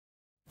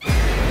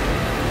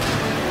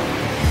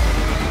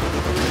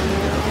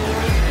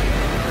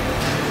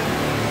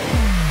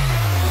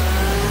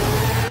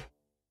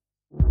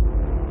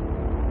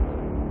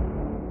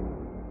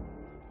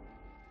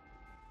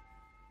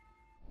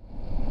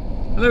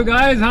Hello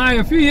guys, hi.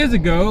 A few years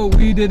ago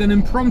we did an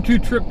impromptu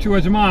trip to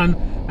Ajman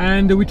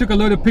and we took a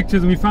load of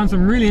pictures and we found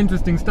some really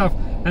interesting stuff,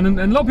 and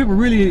a lot of people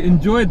really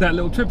enjoyed that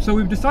little trip, so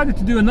we've decided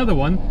to do another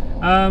one.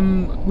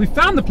 We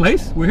found the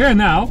place, we're here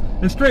now,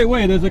 and straight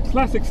away there's a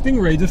classic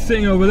Stingray just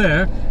sitting over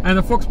there and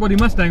a Fox Body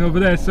Mustang over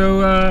there, so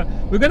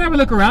we're going to have a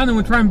look around and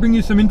we'll try and bring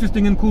you some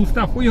interesting and cool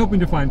stuff. What are you hoping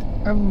to find?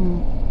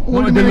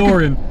 Not a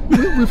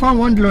DeLorean. We found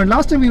one DeLorean.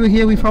 Last time we were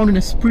here we found an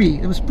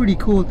Esprit. It was pretty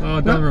cool.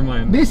 Oh, don't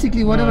remind.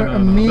 Basically whatever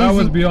amazing... That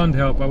was beyond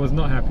help. I was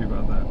not happy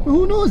about that. Well,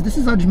 who knows? This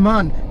is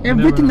Ajman.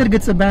 Everything that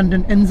gets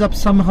abandoned ends up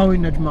somehow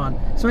in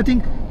Ajman. So I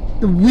think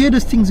the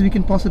weirdest things we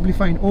can possibly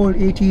find, old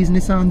 80s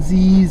Nissan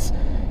Zs,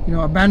 you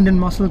know, abandoned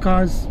muscle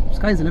cars,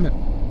 sky's the limit.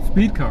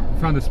 Speed car.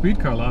 We found a speed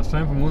car last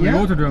time from one of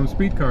the Autodrome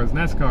speed cars,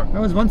 NASCAR. That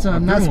was once a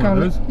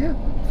NASCAR. Yeah.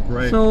 It's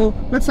great. So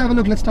let's have a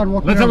look. Let's start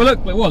walking around. Let's have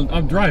a look. Well,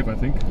 I'll drive, I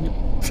think.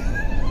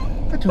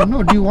 I don't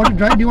know. Do you want to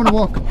drive? Do you want to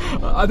walk?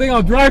 I think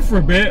I'll drive for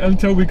a bit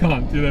until we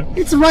can't, you know.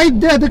 It's right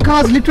there. The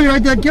car's literally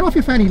right there. Get off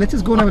your fanny. Let's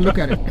just go and have a look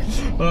at it.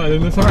 Alright,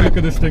 then let's have a look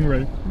at the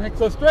Stingray. Next.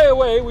 So straight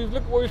away,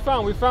 look what we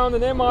found. We found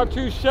an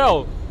MR2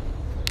 shell.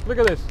 Look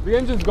at this. The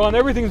engine's gone.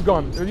 Everything's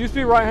gone. It used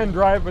to be right-hand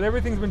drive, but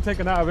everything's been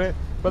taken out of it.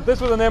 But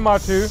this was an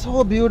MR2.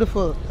 So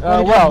beautiful.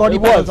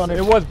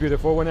 It was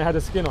beautiful when it had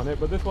a skin on it,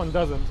 but this one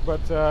doesn't.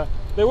 But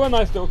they were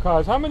nice little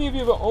cars. How many of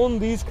you have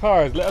owned these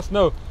cars? Let us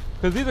know.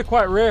 Because these are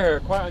quite rare,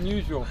 quite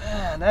unusual.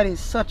 Man, that is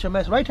such a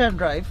mess. Right-hand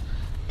drive,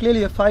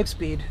 clearly a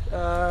 5-speed.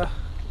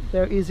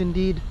 There is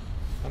indeed.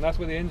 And that's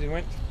where the engine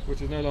went, which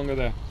is no longer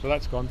there. So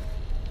that's gone.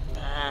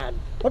 Man.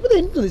 What were the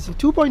engines? These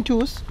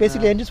 2.2s,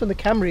 basically engines from the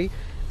Camry,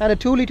 and a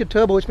 2-litre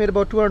turbo which made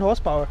about 200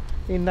 horsepower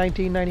in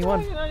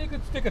 1991. Yeah, you know, you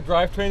could stick a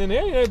drivetrain in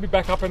here, it'd be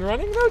back up and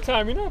running in no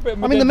time, you know. A bit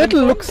of I mean, the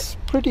metal looks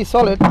pretty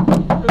solid.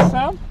 Good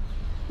sound.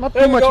 Not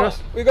too much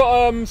rust. We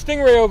got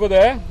Stingray over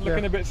there,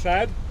 looking a bit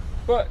sad,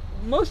 but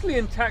mostly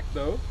intact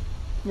though.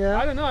 Yeah.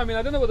 I don't know. I mean,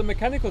 I don't know what the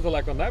mechanicals are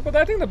like on that, but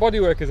I think the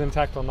bodywork is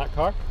intact on that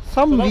car.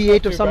 Some so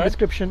V8 of some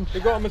description.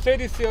 We've got a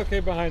Mercedes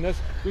CLK behind us.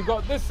 We've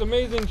got this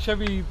amazing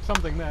Chevy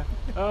something there.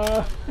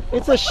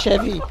 It's a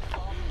Chevy.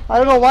 I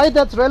don't know why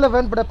that's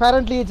relevant, but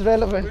apparently it's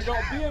relevant. We've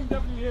got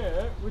BMW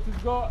here,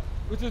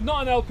 which is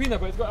not an Alpina,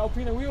 but it's got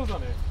Alpina wheels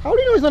on it. How do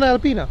you know it's not an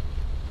Alpina?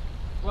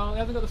 Well, it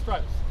hasn't got the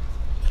stripes.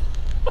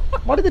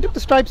 Why did they take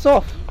the stripes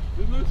off?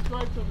 There's no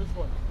stripes on this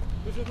one.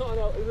 This is not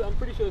I'm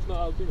pretty sure it's not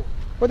Alpina.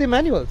 Were they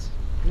manuals?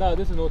 No,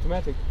 this is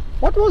automatic.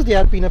 What was the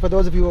Alpina, for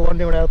those of you who are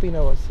wondering what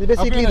Alpina was? It's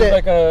basically Alpina is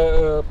like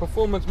a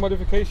performance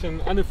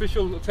modification,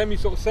 unofficial,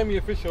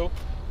 semi-official,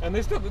 and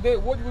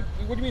what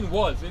do you mean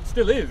was? It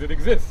still is, it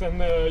exists, and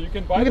you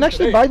can buy them. You can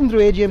actually buy them through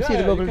AGMC,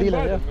 the local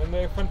dealer. Yeah, and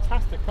they're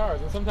fantastic cars,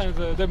 and sometimes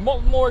they're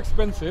more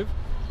expensive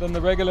than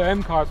the regular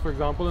M cars, for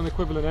example, an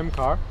equivalent M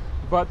car,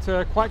 but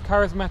quite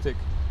charismatic,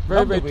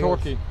 very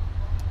torquey.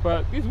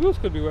 But these wheels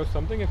could be worth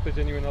something if they're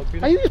genuine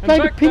Alpina. Are you just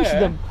trying to pinch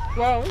them?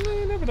 Well,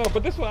 you never know.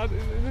 But this one's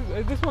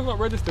not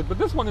registered. But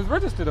this one is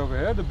registered over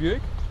here, the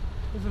Buick.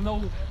 This is an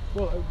old.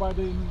 Well, by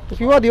the.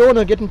 If you are the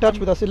owner, get in touch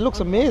with us. It looks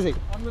amazing.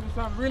 I'm going to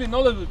sound really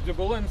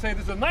knowledgeable and say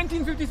this is a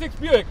 1956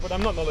 Buick, but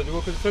I'm not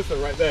knowledgeable because it says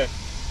so right there.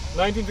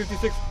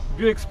 1956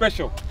 Buick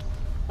Special.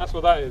 That's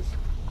what that is.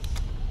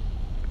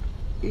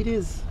 It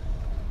is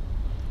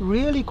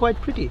really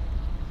quite pretty.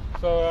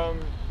 So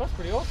that's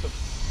pretty awesome.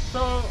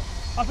 So.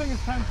 I think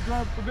it's time to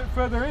drive a bit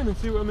further in and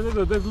see what I mean.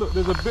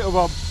 There's a bit of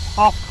a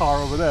half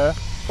car over there.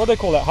 What do they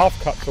call that?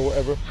 Half cuts or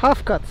whatever.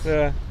 Half cuts?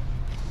 Yeah.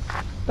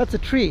 That's a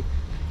tree.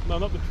 No,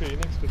 not the tree,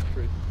 next to the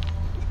tree.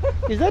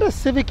 Is that a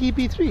Civic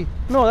EP3?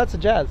 No, that's a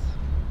Jazz.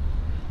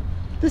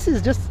 This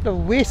is just a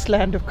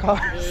wasteland of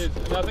cars. It is,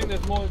 and I think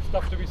there's more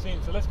stuff to be seen.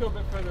 So let's go a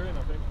bit further in,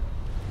 I think.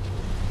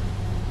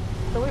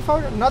 So we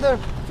found another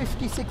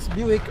 56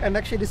 Buick, and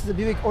actually this is a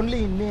Buick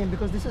only in name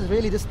because this is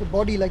really just the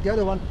body like the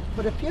other one,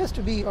 but appears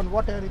to be on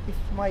water. If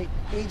my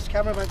aged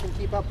cameraman can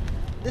keep up,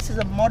 this is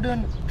a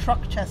modern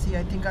truck chassis,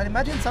 I think. I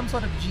imagine some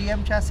sort of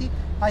GM chassis.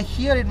 I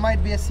hear it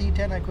might be a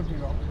C10, I could be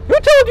wrong. Who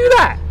told you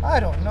that? I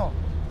don't know.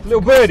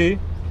 Little birdie?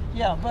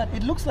 Yeah, but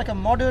it looks like a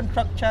modern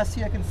truck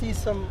chassis. I can see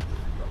some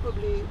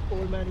probably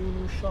old man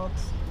new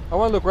shocks. I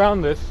want to look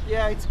around this.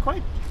 Yeah, it's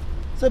quite...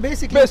 So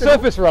basically... Bit of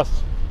surface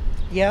rust.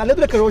 Yeah, a little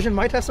bit of corrosion,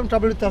 might have some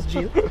trouble with us,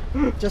 Jill,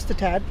 just a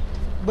tad.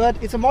 But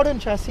it's a modern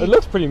chassis. It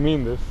looks pretty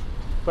mean, this.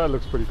 That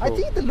looks pretty cool. I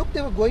think the look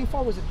they were going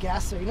for was a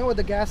gasser. You know what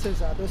the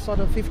gassers are? Those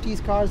sort of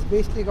 50s cars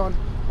basically on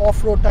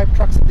off-road type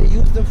trucks. They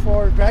use them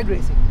for drag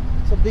racing.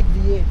 So big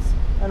V8s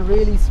and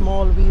really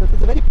small wheels.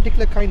 It's a very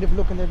particular kind of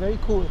look and they're very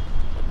cool.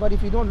 But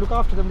if you don't look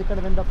after them, they kind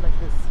of end up like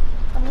this.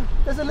 I mean,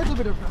 there's a little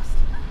bit of rust.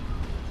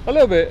 A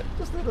little bit.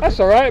 Just a little that's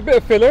bit. Alright, bit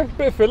of filler,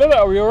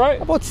 that'll be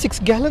alright. About 6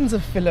 gallons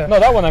of filler. No,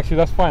 that one actually,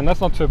 that's fine, that's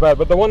not too bad.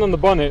 But the one on the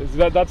bonnet,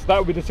 that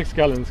would be the 6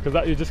 gallons, because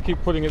that you just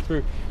keep putting it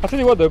through. I'll tell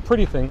you what though,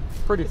 pretty thing.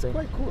 It's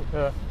quite cool.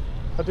 Yeah,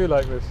 I do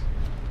like this.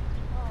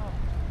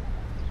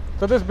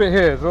 So this bit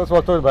here, that's what I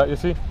was talking about, you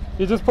see?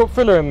 You just put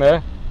filler in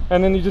there,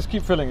 and then you just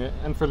keep filling it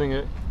and filling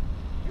it.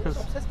 I'm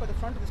obsessed by the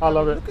front of this I car.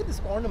 love it. Look at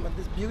this ornament,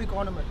 this Buick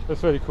ornament.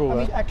 That's really cool. I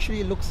mean, it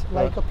actually looks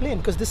like a plane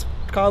because this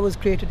car was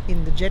created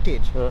in the jet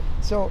age. Yeah.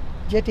 So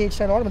jet age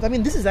style ornaments. I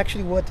mean, this is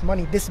actually worth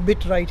money. This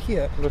bit right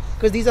here, Yes.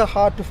 because these are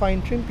hard to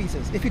find trim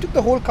pieces. If you took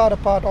the whole car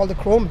apart, all the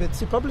chrome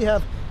bits, you probably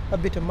have a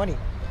bit of money.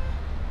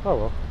 Oh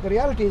well. The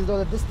reality is though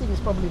that this thing is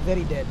probably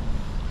very dead,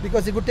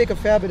 because it would take a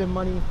fair bit of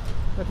money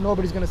that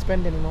nobody's going to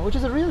spend anymore, which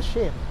is a real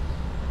shame.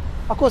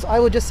 Of course, I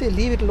would just say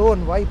leave it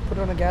alone. Why put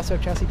it on a gas or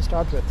chassis to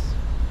start with?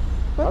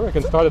 But I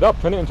reckon start it up,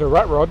 turn it into a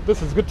rat rod.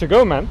 This is good to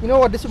go, man. you know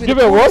what? This would be Give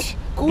the it a wash.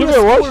 coolest Give it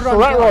a wash. school It's run a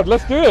rat car. rod.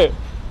 Let's do it.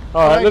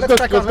 All right, let's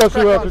crack go on, let's see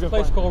what crack else we on. can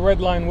find. Place called Red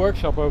Line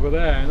Workshop over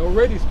there, and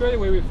already straight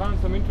away we found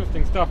some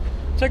interesting stuff.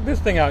 Check this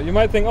thing out. You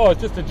might think, oh,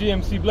 it's just a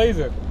GMC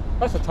Blazer.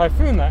 That's a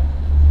Typhoon. That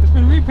it's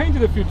been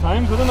repainted a few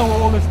times. I don't know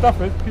what all this stuff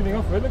is peeling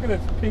off it. Look at it,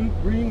 it's pink,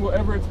 green,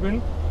 whatever it's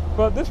been.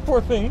 But this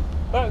poor thing,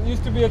 that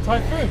used to be a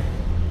Typhoon,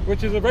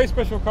 which is a very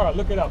special car.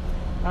 Look it up.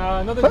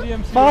 Another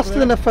GMC. Faster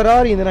than a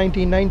Ferrari in the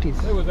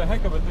 1990s. It was a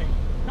heck of a thing.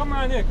 Come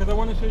around here because I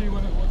want to show you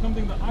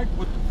something that I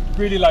would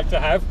really like to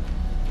have.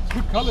 It's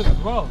good colours as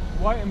well,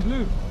 white and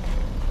blue.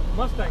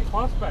 Mustang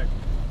fastback.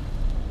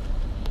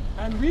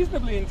 And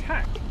reasonably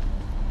intact.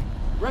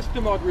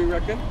 Resto mod, we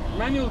reckon.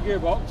 Manual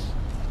gearbox.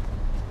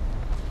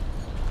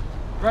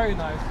 Very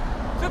nice.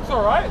 Sits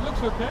alright, looks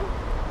okay.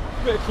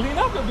 A bit of clean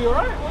up, it'll be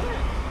alright, won't it?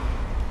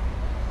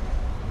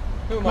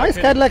 Who am I Nice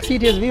kidding? Cadillac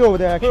CTS-V over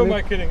there Who am actually.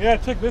 I kidding? Yeah,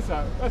 check this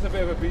out. That's a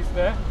bit of a beast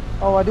there.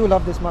 Oh, I do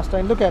love this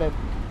Mustang. Look at it.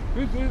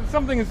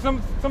 Somebody's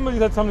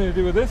had something to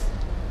do with this.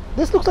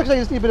 This looks like it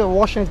just needs a bit of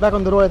wash and it's back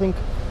on the road, I think.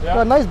 Yeah.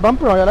 Got a nice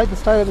bumper on it. I like the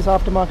style of this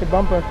aftermarket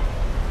bumper.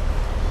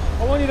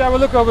 I want you to have a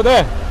look over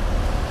there.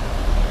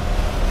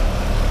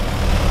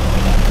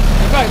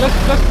 In fact,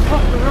 let's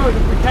cross the road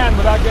if we can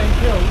without getting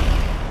killed.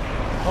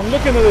 I'm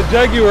looking at the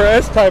Jaguar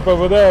S-Type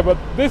over there, but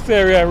this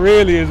area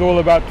really is all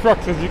about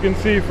trucks, as you can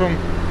see from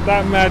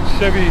that mad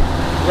Chevy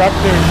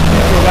Raptor,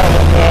 that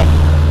one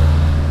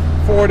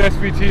there, Ford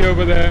SVT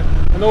over there,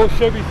 an old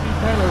Chevy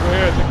C10 over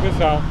here. Check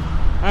this out.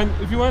 And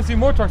if you want to see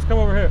more trucks, come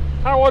over here.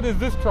 How odd is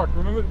this truck?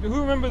 Remember, who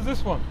remembers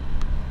this one?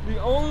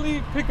 The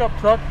only pickup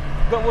truck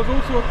that was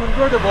also a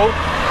convertible.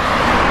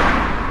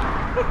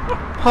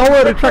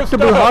 Power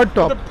retractable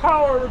hardtop. The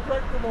power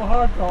retractable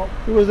hardtop.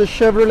 It was a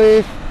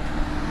Chevrolet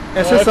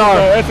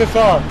SSR.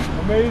 SSR.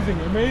 Amazing,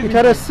 amazing. It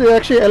had actually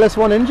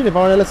LS1 engine, if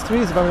I want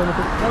LS3s, if I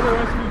remember. Another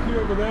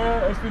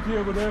SVT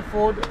over there,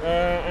 Ford.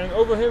 And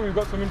over here we've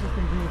got some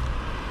interesting things.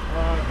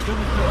 This is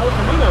the El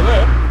Camino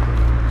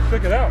there.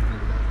 Check it out.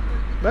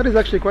 That is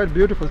actually quite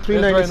beautiful.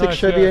 396 nice,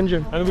 Chevy yeah.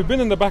 engine. And we've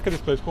been in the back of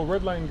this place called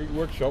Red Line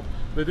Workshop.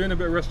 They're doing a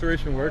bit of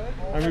restoration work,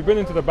 and we've been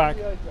into the back.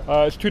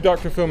 It's too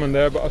dark to film in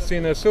there, but I've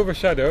seen a Silver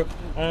Shadow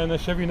and a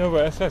Chevy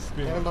Nova SS.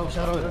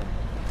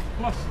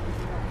 Plus,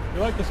 if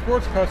you like the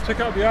sports cars, check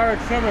out the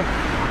RX-7.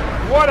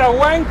 What a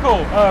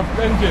wankle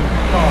engine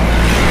car.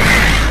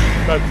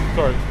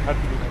 Sorry, had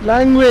to do that.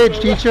 Language,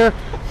 teacher.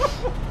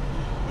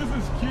 This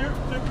is cute.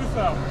 Check this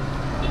out.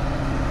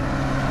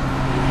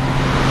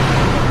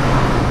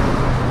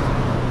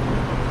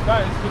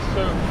 That is just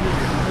so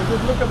cute.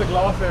 Just look at the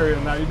glass area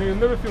and that. You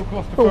never feel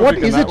claustrophobic. Oh, what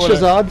is it,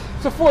 Shahzad?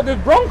 It's a Ford.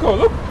 There's Bronco.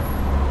 Look.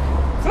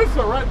 It says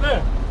so right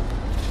there.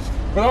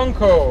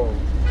 Bronco.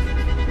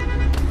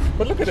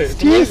 But look at it.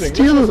 It's amazing.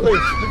 Still. Look at the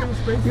space. Look at the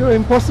space. You're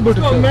impossible to It's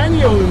got a fill.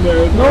 manual in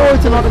there. No,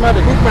 it's an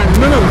automatic. Book manual.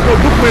 No, it's not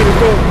a book manual. It's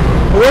called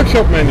a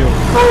workshop manual.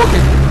 Oh,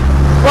 okay.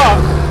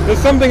 But there's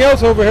something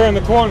else over here in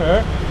the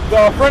corner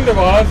that a friend of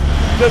ours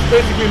just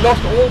basically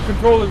lost all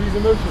control of his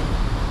emotions.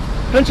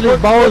 Potentially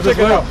his bowels as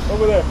Check it well. out.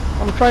 Over there.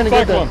 I'm trying to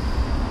get Cyclone.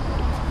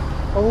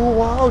 that. Oh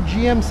wow,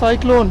 GM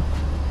Cyclone.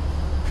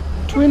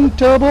 Twin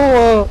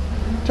turbo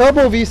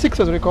V6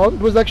 as I recall. It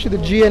was actually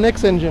the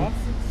GNX engine.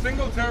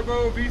 Single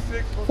turbo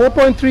V6.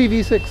 4.3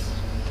 V6.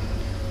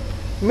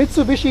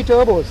 Mitsubishi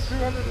turbos.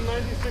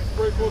 296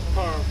 brake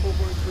horsepower,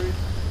 4.3,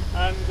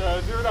 and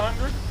 0 to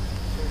 100,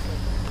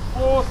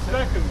 4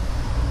 seconds.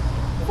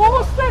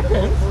 4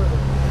 seconds?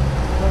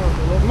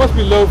 It must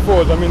be low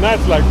fours. I mean,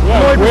 that's like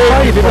No, it was way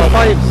five. It was fast.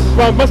 fives.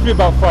 Well, it must be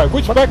about 5,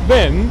 which back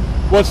then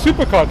was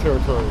supercar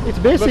territory. It's Let's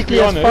basically be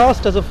as honest.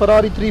 fast as a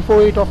Ferrari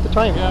 348 off the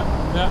time. Yeah,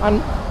 yeah.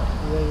 And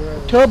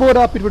turboed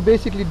up, it would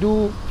basically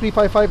do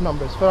 355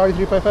 numbers, Ferrari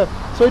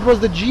 355. So it was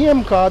the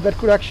GM car that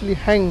could actually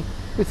hang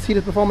with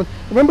seated performance.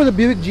 Remember the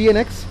Buick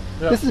GNX?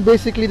 Yeah. This is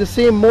basically the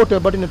same motor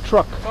but in a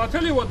truck. So I'll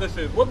tell you what this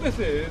is. What this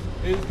is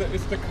that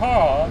it's the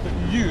car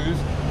that you use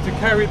to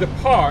carry the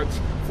parts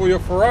for your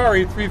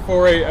Ferrari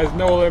 348, as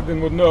Noel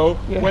Ebden would know.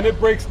 Yeah. When it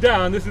breaks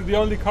down, this is the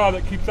only car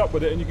that keeps up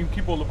with it, and you can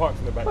keep all the parts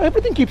in the back. Well,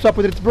 everything keeps up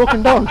with it, it's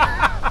broken down.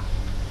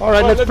 All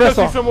right, Right, let's press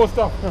see on. some more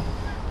stuff.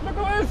 Look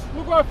at this.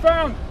 Look what I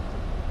found.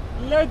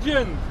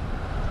 Legend.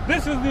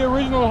 This is the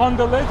original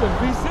Honda Legend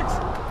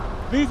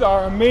V6. These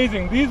are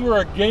amazing. These were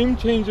a game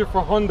changer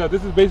for Honda.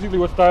 This is basically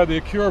what started the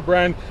Acura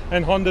brand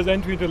and Honda's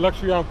entry into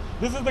luxury realm.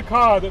 This is the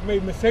car that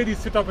made Mercedes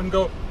sit up and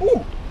go,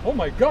 ooh, oh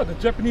my God, the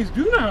Japanese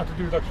do know how to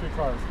do luxury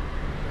cars.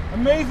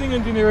 Amazing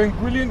engineering,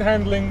 brilliant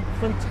handling,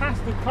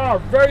 fantastic car,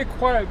 very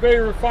quiet, very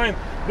refined.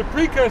 The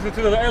precursor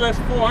to the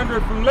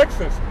LS400 from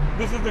Lexus.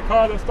 this is the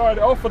car that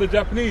started off for the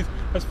Japanese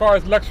as far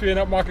as luxury and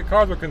upmarket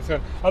cars were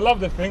concerned. I love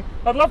this thing.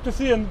 I'd love to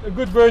see a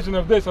good version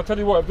of this. I'll tell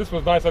you what, if this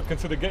was nice, I'd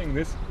consider getting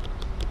this.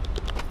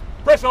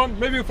 Press on,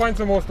 maybe we'll find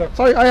some more stuff.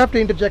 Sorry, I have to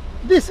interject.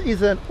 This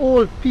is an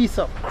old piece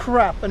of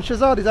crap, and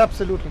Shahzad is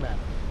absolutely mad.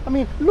 I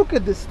mean, look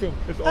at this thing.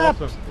 It's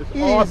awesome. It's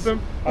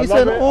awesome. It's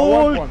an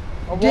old,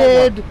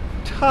 dead,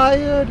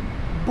 tired,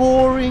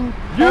 boring.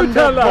 You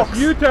tell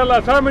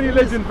us how many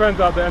Legend fans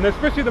out there, and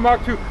especially the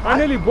Mark II. I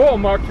nearly bought a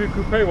Mark II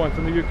coupe once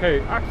in the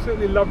UK.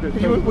 Absolutely loved it.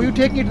 Were you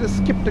taking it to the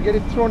skip to get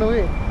it thrown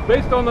away?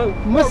 Based on a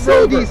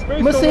Mercedes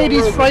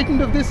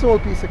frightened of this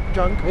old piece of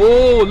junk.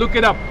 Oh, look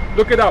it up.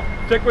 Look it up.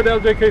 Check with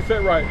LJK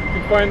Set Right. You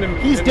can find him.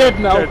 He's dead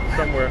now. Dead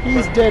somewhere.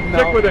 He's dead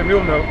now. Check with him,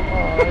 he'll know.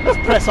 Let's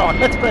press on.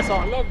 Let's press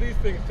on. I love these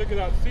things. Check it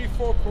out.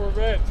 C4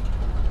 Corvette.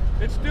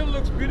 It still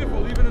looks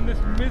beautiful even in this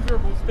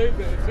miserable state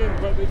that it's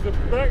in, but it's a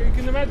black, you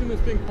can imagine this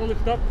thing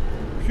polished up,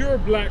 pure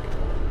black.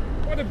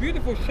 What a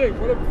beautiful shape,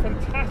 what a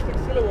fantastic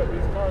silhouette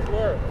these cars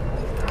were.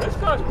 This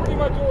car's pretty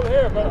much all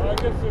here, but I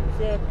guess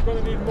it's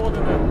going to need more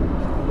than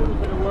a little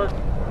bit of work.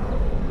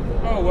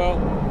 Oh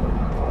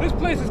well. This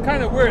place is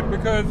kind of weird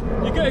because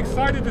you get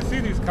excited to see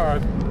these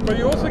cars, but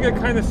you also get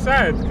kind of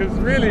sad because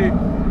really,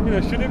 you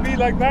know, should it be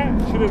like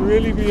that? Should it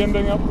really be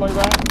ending up like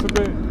that? It's a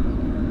bit,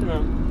 you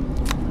know,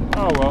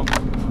 oh well.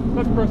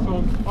 Let's press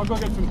on. I'll go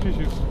get some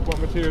tissues. What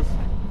materials?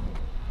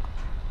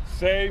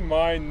 Say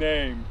my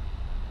name.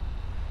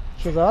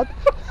 Shahzad?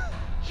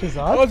 Shahzad?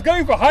 I was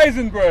going for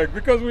Heisenberg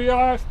because we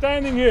are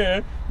standing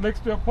here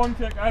next to a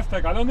Pontiac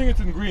Aztek. I don't think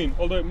it's in green,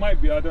 although it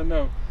might be, I don't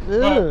know.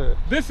 But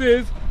this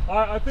is,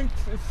 I think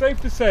it's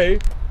safe to say,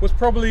 was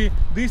probably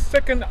the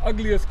second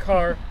ugliest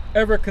car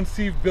ever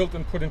conceived, built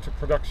and put into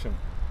production.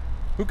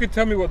 Who can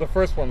tell me what the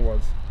first one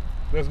was?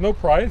 There's no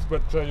prize,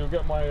 but you'll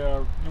get my,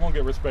 you won't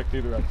get respect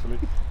either actually.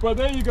 But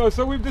there you go.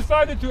 So we've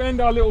decided to end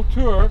our little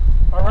tour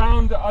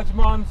around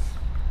Ajman's,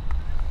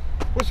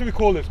 what should we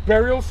call this?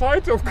 Burial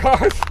site of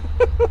cars?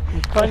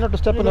 Try not to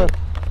step in a...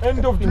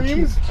 End of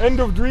dreams, end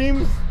of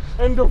dreams,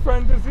 end of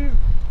fantasies.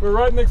 We're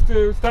right next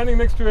to, standing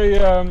next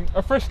to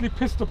a freshly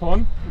pissed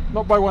upon,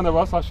 not by one of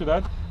us I should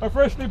add, a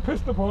freshly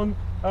pissed upon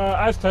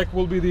Aztek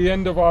will be the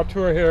end of our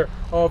tour here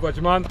of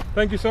Ajman.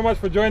 Thank you so much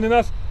for joining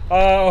us.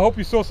 I hope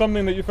you saw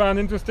something that you found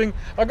interesting.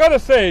 I gotta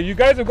say, you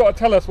guys have got to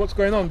tell us what's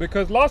going on,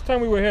 because last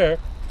time we were here,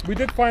 we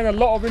did find a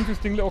lot of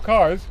interesting little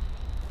cars.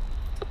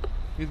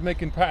 He's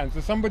making patterns.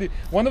 There's somebody,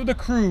 one of the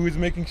crew is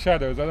making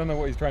shadows. I don't know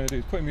what he's trying to do.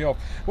 He's putting me off.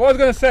 What I was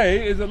gonna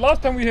say is that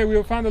last time we were here,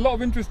 we found a lot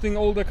of interesting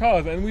older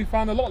cars, and we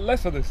found a lot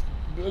less of this.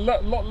 A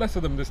lot less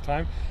of them this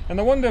time, and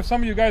I wonder if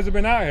some of you guys have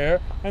been out here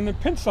and then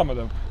pinched some of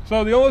them.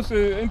 So the most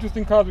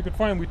interesting cars we could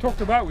find, we talked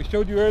about, we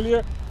showed you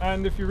earlier,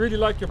 and if you really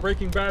like your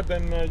Breaking Bad,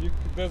 then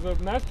there's a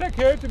Aztek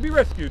here to be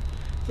rescued.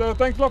 So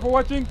thanks a lot for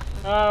watching.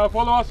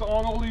 Follow us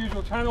on all the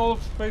usual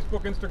channels,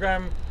 Facebook,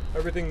 Instagram,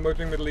 everything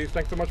Motoring Middle East.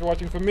 Thanks so much for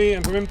watching. From me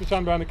and from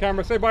Imtishan behind the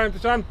camera. Say bye,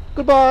 Imtishan.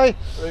 Goodbye.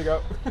 There you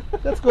go.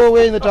 Let's go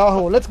away in the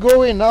Tahoe. Let's go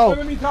away now.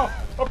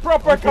 A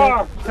proper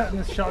car.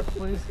 Tetanus shot,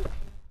 please.